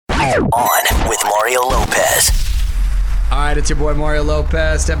On with Mario Lopez. All right, it's your boy Mario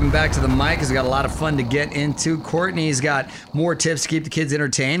Lopez stepping back to the mic because we got a lot of fun to get into. Courtney's got more tips to keep the kids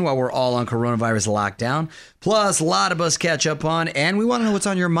entertained while we're all on coronavirus lockdown. Plus, a lot of us catch up on, and we want to know what's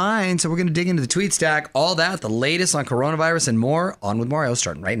on your mind, so we're going to dig into the tweet stack. All that, the latest on coronavirus and more. On with Mario,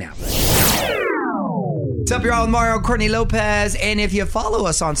 starting right now. What's up, you're on with Mario, Courtney Lopez, and if you follow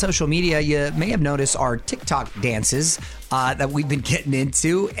us on social media, you may have noticed our TikTok dances that we've been getting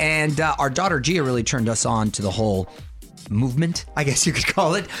into, and our daughter Gia really turned us on to the whole movement, I guess you could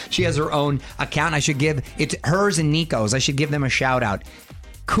call it. She has her own account. I should give it hers and Nico's. I should give them a shout out.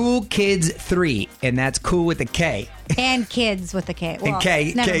 Cool Kids 3, and that's cool with a K. And kids with a K. Well, and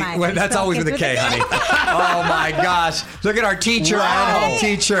K. Never mind. Well, that's always with a K, honey. Oh my gosh! Look at our teacher, at-home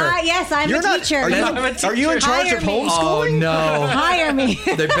teacher. Yes, I'm a teacher. Are you in charge of homeschooling? Oh no! Hire me.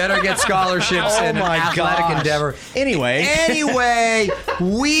 They better get scholarships in athletic endeavor. Anyway,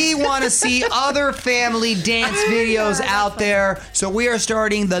 we want to see other family dance videos out there, so we are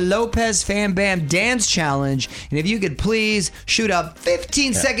starting the Lopez Fam Bam Dance Challenge. And if you could please shoot a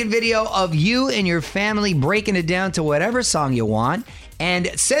 15-second video of you and your family breaking it down to whatever song you want, and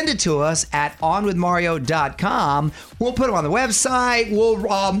send it to us at onwithmario.com. We'll put them on the website. We'll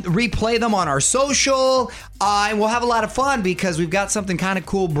replay them on our social. And we'll have a lot of fun because we've got something kind of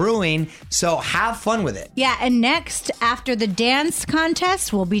cool brewing. So have fun with it. Yeah, and next, after the dance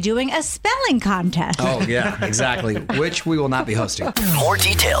contest, we'll be doing a spelling contest. Oh, yeah, exactly. Which we will not be hosting. More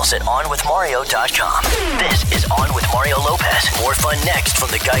details at onwithmario.com. This is On with Mario Lopez. More fun next from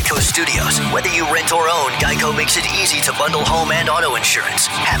the Geico Studios. Whether you rent or own, Geico makes it easy to bundle home and auto insurance.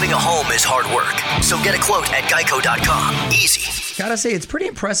 Having a home is hard work. So get a quote at geico.com. Easy. Gotta say, it's pretty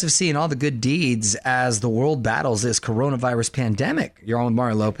impressive seeing all the good deeds as the world battles this coronavirus pandemic. You're on with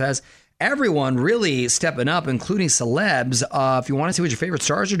Mario Lopez. Everyone really stepping up, including celebs. If you want to see what your favorite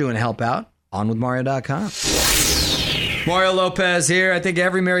stars are doing to help out, onwithmario.com. Mario Lopez here. I think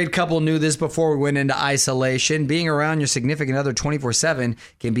every married couple knew this before we went into isolation. Being around your significant other 24/7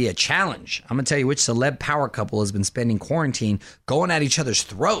 can be a challenge. I'm going to tell you which celeb power couple has been spending quarantine going at each other's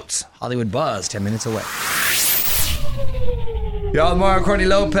throats. Hollywood Buzz, 10 minutes away. Y'all, Mario, Courtney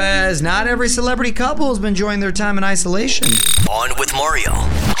Lopez. Not every celebrity couple has been enjoying their time in isolation. On with Mario,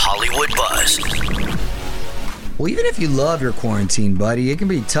 Hollywood Buzz. Well, even if you love your quarantine, buddy, it can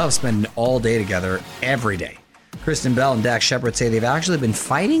be tough spending all day together every day. Kristen Bell and Dax Shepard say they've actually been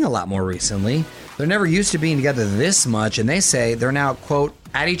fighting a lot more recently. They're never used to being together this much, and they say they're now, quote,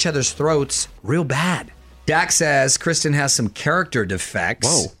 at each other's throats real bad. Dax says Kristen has some character defects.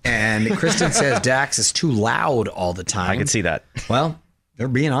 Whoa. And Kristen says Dax is too loud all the time. I can see that. Well, they're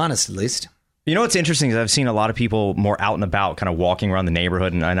being honest, at least. You know what's interesting is I've seen a lot of people more out and about, kind of walking around the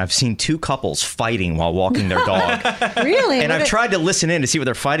neighborhood, and I've seen two couples fighting while walking their dog. Really? And I've tried to listen in to see what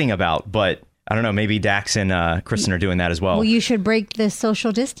they're fighting about, but I don't know, maybe Dax and Kristen are doing that as well. Well, you should break the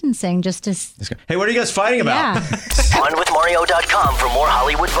social distancing just to... Hey, what are you guys fighting about? Yeah. OnWithMario.com for more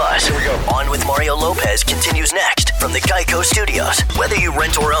Hollywood buzz. Here we go. On with Mario Lopez continues next from the Geico Studios. Whether you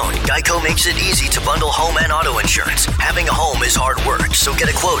rent or own, Geico makes it easy to bundle home and auto insurance. Having a home is hard work, so get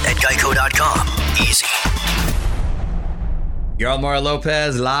a quote at Geico.com. Easy. You're on Mario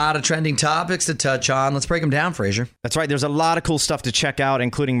Lopez. A lot of trending topics to touch on. Let's break them down, Frazier. That's right. There's a lot of cool stuff to check out,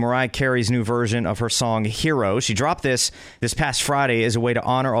 including Mariah Carey's new version of her song Hero. She dropped this past Friday as a way to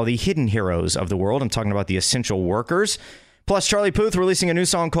honor all the hidden heroes of the world. I'm talking about the essential workers. Plus, Charlie Puth releasing a new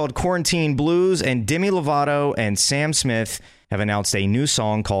song called Quarantine Blues, and Demi Lovato and Sam Smith have announced a new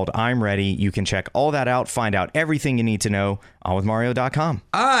song called I'm Ready. You can check all that out, find out everything you need to know on onwithmario.com.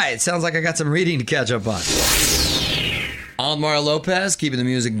 All right. Sounds like I got some reading to catch up on. On Mario Lopez, keeping the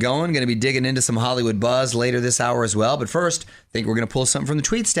music going. Going to be digging into some Hollywood buzz later this hour as well. But first, I think we're going to pull something from the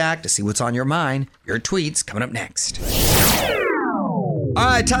tweet stack to see what's on your mind. Your tweets coming up next. All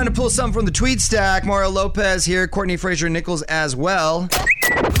right, time to pull something from the tweet stack. Mario Lopez here, Courtney Frazier Nichols as well.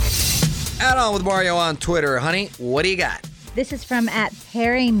 Add on with Mario on Twitter. Honey, what do you got? This is from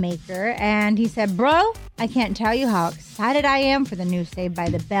 @PerryMaker, and he said, bro, I can't tell you how excited I am for the new Saved by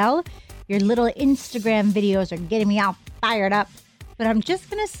the Bell. Your little Instagram videos are getting me all fired up. But I'm just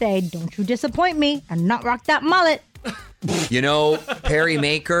going to say, don't you disappoint me and not rock that mullet. You know, Perry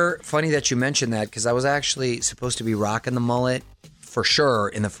Maker, funny that you mentioned that, because I was actually supposed to be rocking the mullet for sure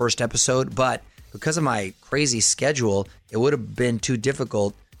in the first episode, but because of my crazy schedule, it would have been too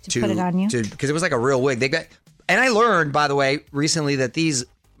difficult to put it on you. Because it was like a real wig. And I learned, by the way, recently that these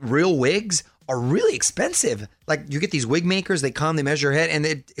real wigs are really expensive. Like, you get these wig makers, they come, they measure your head, and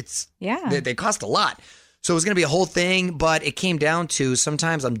they cost a lot. So it was going to be a whole thing, but it came down to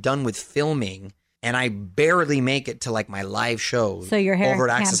sometimes I'm done with filming and I barely make it to like my live shows. So your hair over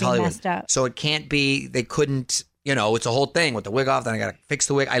at can't Access be Hollywood. messed up. So it can't be. They couldn't. It's a whole thing with the wig off. Then I got to fix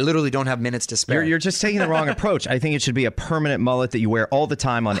the wig. I literally don't have minutes to spare. You're just taking the wrong approach. I think it should be a permanent mullet that you wear all the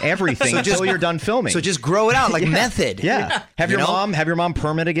time on everything until you're done filming. So just grow it out like method. Yeah. Have your mom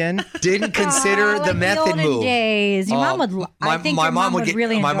perm it again? Didn't consider the like method the olden move. days. Your mom would. I think your mom would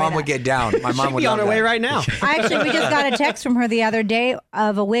really enjoy My mom that. would get down. My mom would Be on her love way that. right now. Actually, we just got a text from her the other day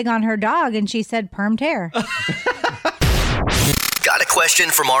of a wig on her dog, and she said permed hair. Got a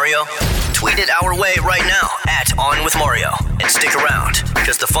question for Mario? Tweet it our way right now at On With Mario. And stick around,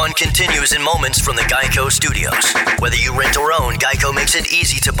 because the fun continues in moments from the Geico Studios. Whether you rent or own, Geico makes it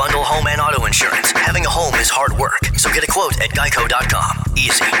easy to bundle home and auto insurance. Having a home is hard work, so get a quote at geico.com.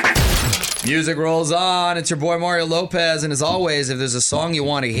 Easy. Music rolls on. It's your boy Mario Lopez. And as always, if there's a song you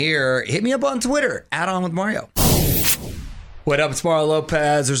want to hear, hit me up on Twitter, @On With Mario. What up, it's Mario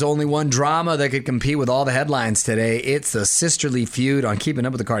Lopez. There's only one drama that could compete with all the headlines today. It's the sisterly feud on Keeping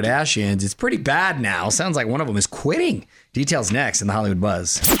Up with the Kardashians. It's pretty bad now. Sounds like one of them is quitting. Details next in the Hollywood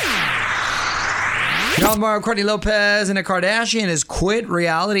Buzz. Y'all, Mario, Courtney Lopez, and a Kardashian has quit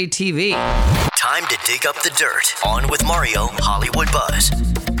reality TV. Time to dig up the dirt. On With Mario, Hollywood Buzz.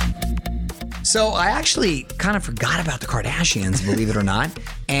 So I actually kind of forgot about the Kardashians, believe it or not,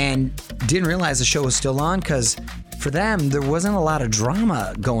 and didn't realize the show was still on because for them, there wasn't a lot of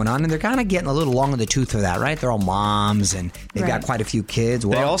drama going on, and they're kind of getting a little long in the tooth for that, right? They're all moms, and they've got quite a few kids.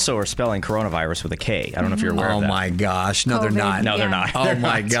 They also are spelling coronavirus with a K. I don't know if you're aware of that. Oh, my gosh. No, they're COVID, not. No, they're not. Oh,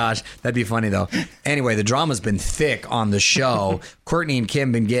 my gosh. That'd be funny, though. Anyway, the drama's been thick on the show. Courtney and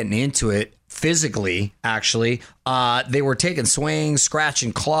Kim been getting into it physically, actually. They were taking swings,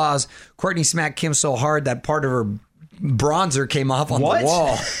 scratching claws. Courtney smacked Kim so hard that part of her bronzer came off on What? the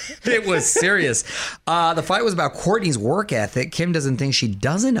wall. It was serious. The fight was about Courtney's work ethic. Kim doesn't think she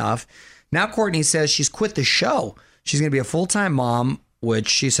does enough. Now Courtney says she's quit the show. She's going to be a full-time mom, which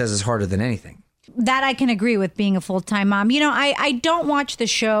she says is harder than anything. That I can agree with, being a full-time mom. I don't watch the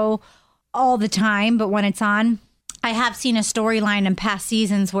show all the time, but when it's on, I have seen a storyline in past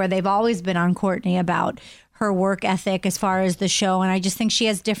seasons where they've always been on Courtney about her work ethic as far as the show. And I just think she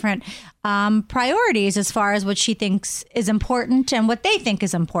has different priorities as far as what she thinks is important and what they think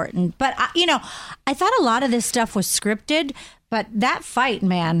is important. But, I thought a lot of this stuff was scripted, but that fight,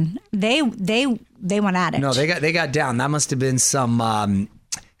 man, they went at it. No, they got down. That must have been some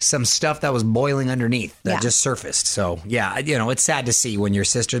stuff that was boiling underneath that just surfaced. So, yeah, it's sad to see when your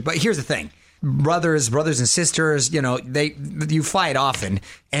sisters. But here's the thing. Brothers and sisters, you fight often,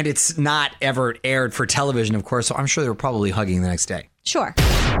 and it's not ever aired for television, of course. So I'm sure they were probably hugging the next day. Sure.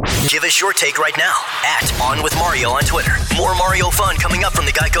 Give us your take right now at On With Mario on Twitter. More Mario fun coming up from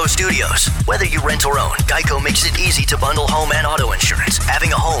the Geico Studios. Whether you rent or own, Geico makes it easy to bundle home and auto insurance.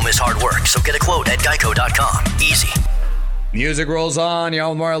 Having a home is hard work, so get a quote at geico.com. Easy. Music rolls on. Y'all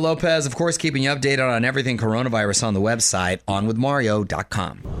with Mario Lopez, of course, keeping you updated on everything coronavirus on the website,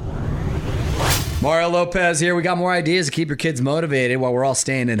 onwithmario.com. Mario Lopez here. We got more ideas to keep your kids motivated while we're all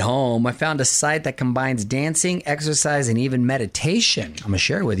staying at home. I found a site that combines dancing, exercise, and even meditation. I'm going to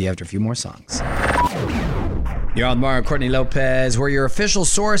share it with you after a few more songs. You're on Mario, Courtney Lopez. We're your official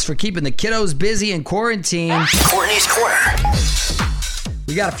source for keeping the kiddos busy in quarantine. Courtney's Corner.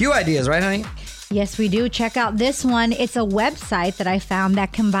 We got a few ideas, right, honey? Yes, we do. Check out this one. It's a website that I found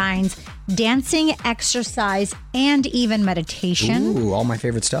that combines dancing, exercise, and even meditation. Ooh, all my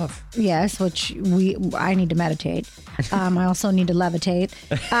favorite stuff. Yes, which I need to meditate. I also need to levitate.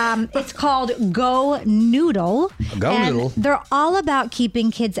 It's called Go Noodle. Go Noodle. They're all about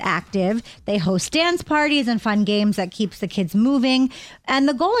keeping kids active. They host dance parties and fun games that keeps the kids moving. And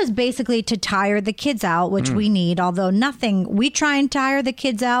the goal is basically to tire the kids out, which we need, although we try and tire the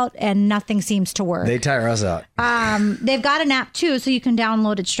kids out and nothing seems to work. They tire us out. They've got an app too, so you can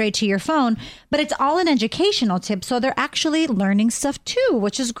download it straight to your phone, but it's all an educational tip. So they're actually learning stuff too,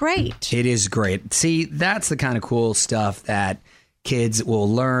 which is great. It is great. See, that's the kind of cool stuff that kids will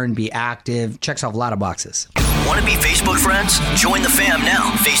learn, be active, checks off a lot of boxes. Want to be Facebook friends? Join the fam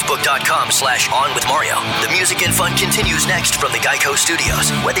now. Facebook.com/OnWithMario. The music and fun continues next from the Geico Studios.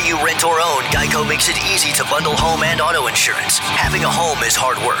 Whether you rent or own, Geico makes it easy to bundle home and auto insurance. Having a home is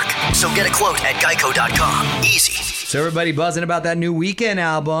hard work, so get a quote at Geico.com. Easy. So everybody buzzing about that new Weeknd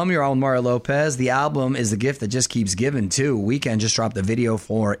album. You're on with Mario Lopez. The album is the gift that just keeps giving, too. Weeknd just dropped the video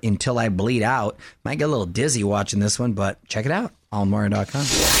for Until I Bleed Out. Might get a little dizzy watching this one, but check it out on Mario.com.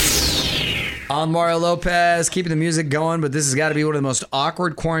 On Mario Lopez, keeping the music going, but this has got to be one of the most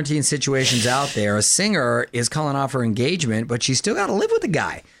awkward quarantine situations out there. A singer is calling off her engagement, but she's still got to live with the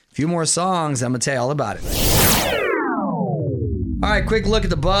guy. A few more songs, I'm going to tell you all about it. All right, quick look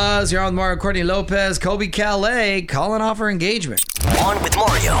at the buzz. You're on with Mario Courtney Lopez. Kobe Calais calling off her engagement. On with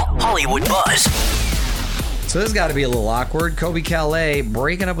Mario, Hollywood Buzz. So this has got to be a little awkward. Kobe Calais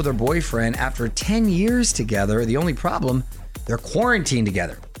breaking up with her boyfriend after 10 years together. The only problem, they're quarantined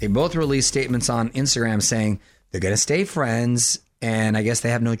together. They both released statements on Instagram saying they're going to stay friends, and I guess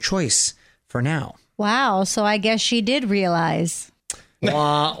they have no choice for now. Wow. So I guess she did realize.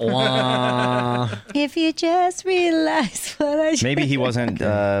 Wah, wah. If you just realize what I just... Maybe he wasn't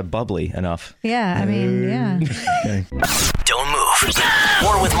bubbly enough. Yeah, I mean, yeah. Okay. Don't move.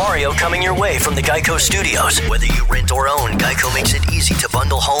 More with Mario coming your way from the Geico Studios. Whether you rent or own, Geico makes it easy to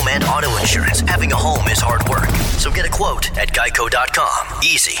bundle home and auto insurance. Having a home is hard work. So get a quote at geico.com.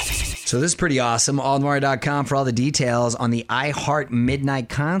 Easy. So this is pretty awesome. AllMario.com for all the details on the iHeart Midnight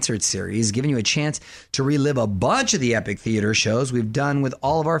Concert Series, giving you a chance to relive a bunch of the epic theater shows we've done with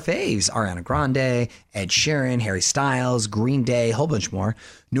all of our faves. Ariana Grande, Ed Sheeran, Harry Styles, Green Day, a whole bunch more.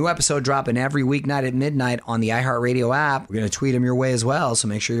 New episode dropping every weeknight at midnight on the iHeartRadio app. We're going to tweet them your way as well, so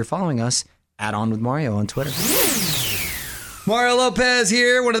make sure you're following us at On With Mario on Twitter. Mario Lopez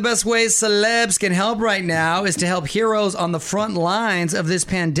here. One of the best ways celebs can help right now is to help heroes on the front lines of this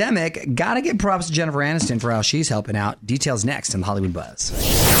pandemic. Gotta give props to Jennifer Aniston for how she's helping out. Details next on the Hollywood Buzz.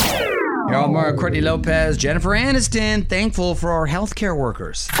 You're on Mario Courtney Lopez. Jennifer Aniston, thankful for our healthcare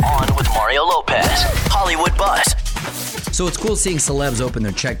workers. On with Mario Lopez, Hollywood Buzz. So it's cool seeing celebs open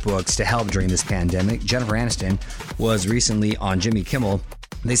their checkbooks to help during this pandemic. Jennifer Aniston was recently on Jimmy Kimmel.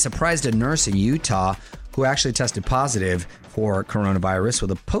 They surprised a nurse in Utah who actually tested positive for coronavirus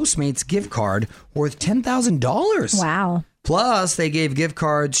with a Postmates gift card worth $10,000. Wow. Plus, they gave gift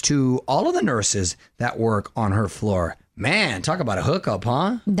cards to all of the nurses that work on her floor. Man, talk about a hookup,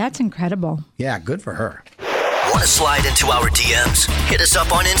 huh? That's incredible. Yeah, good for her. Want to slide into our DMs? Hit us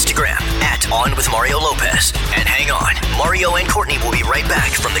up on Instagram at On With Mario Lopez. And hang on, Mario and Courtney will be right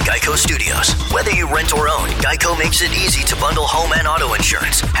back from the Geico Studios. Whether you rent or own, Geico makes it easy to bundle home and auto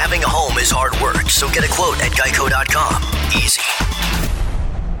insurance. Having a home is hard work, so get a quote at geico.com. Easy.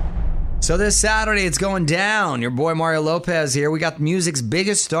 So this Saturday, it's going down. Your boy Mario Lopez here. We got music's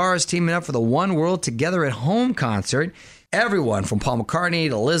biggest stars teaming up for the One World Together at Home concert. Everyone from Paul McCartney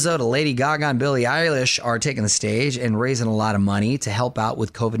to Lizzo to Lady Gaga and Billie Eilish are taking the stage and raising a lot of money to help out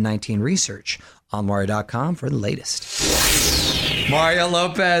with COVID-19 research. On Mario.com for the latest. Mario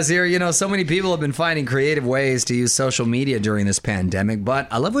Lopez here. You know, so many people have been finding creative ways to use social media during this pandemic, but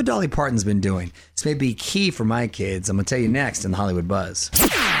I love what Dolly Parton's been doing. This may be key for my kids. I'm going to tell you next in the Hollywood Buzz.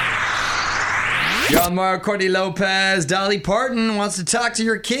 You're on Mario Courtney Lopez. Dolly Parton wants to talk to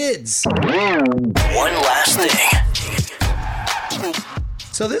your kids. One last thing.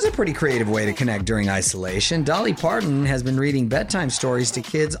 So there's a pretty creative way to connect during isolation. Dolly Parton has been reading bedtime stories to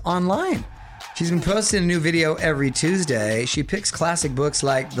kids online. She's been posting a new video every Tuesday. She picks classic books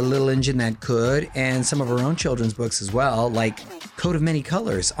like The Little Engine That Could and some of her own children's books as well, like Coat of Many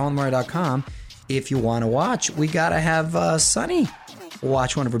Colors on Mario.com. If you want to watch, we got to have Sunny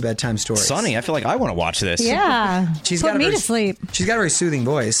watch one of her bedtime stories. Sunny, I feel like I want to watch this. Yeah. Put me to sleep. She's got a very soothing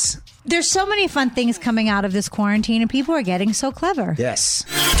voice. There's so many fun things coming out of this quarantine, and people are getting so clever. Yes.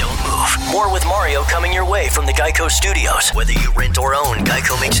 Don't move. More with Mario coming your way from the Geico Studios. Whether you rent or own,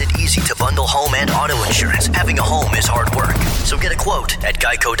 Geico makes it easy to bundle home and auto insurance. Having a home is hard work. So get a quote at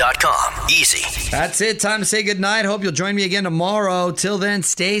geico.com. Easy. That's it. Time to say goodnight. Hope you'll join me again tomorrow. Till then,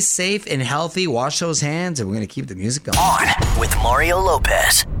 stay safe and healthy. Wash those hands, and we're going to keep the music going. On with Mario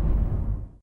Lopez.